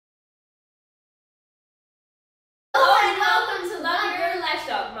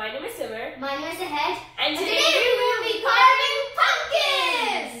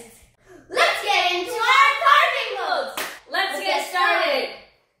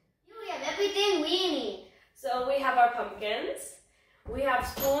We have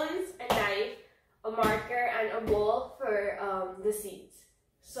spoons, a knife, a marker, and a bowl for the seeds.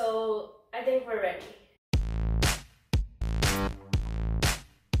 So I think we're ready.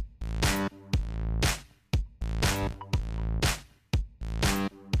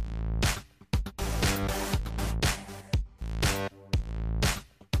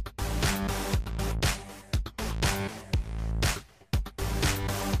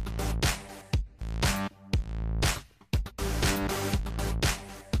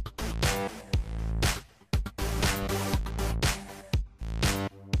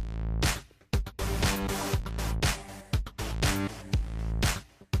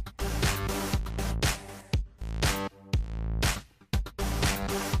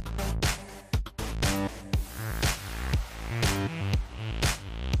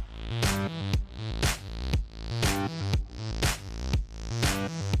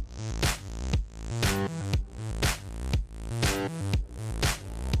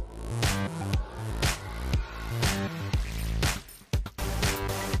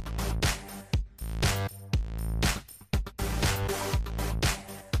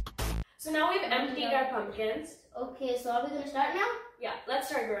 So now we've emptied our pumpkins. Okay, so are we gonna start now? Yeah, let's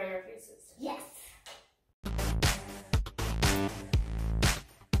start drawing our faces. Yes.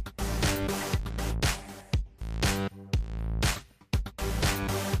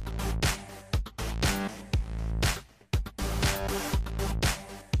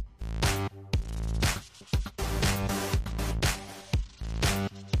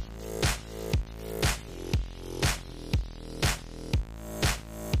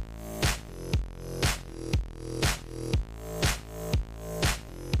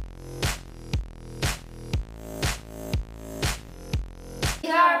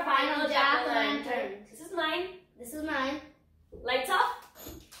 These are our final jack-o'-lantern. This is mine. This is mine. Lights off.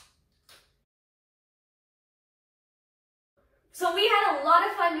 So we had a lot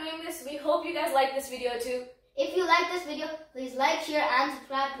of fun doing this. We hope you guys like this video too. If you like this video, please like, share, and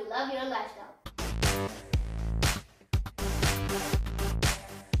subscribe to Love Your Lifestyle.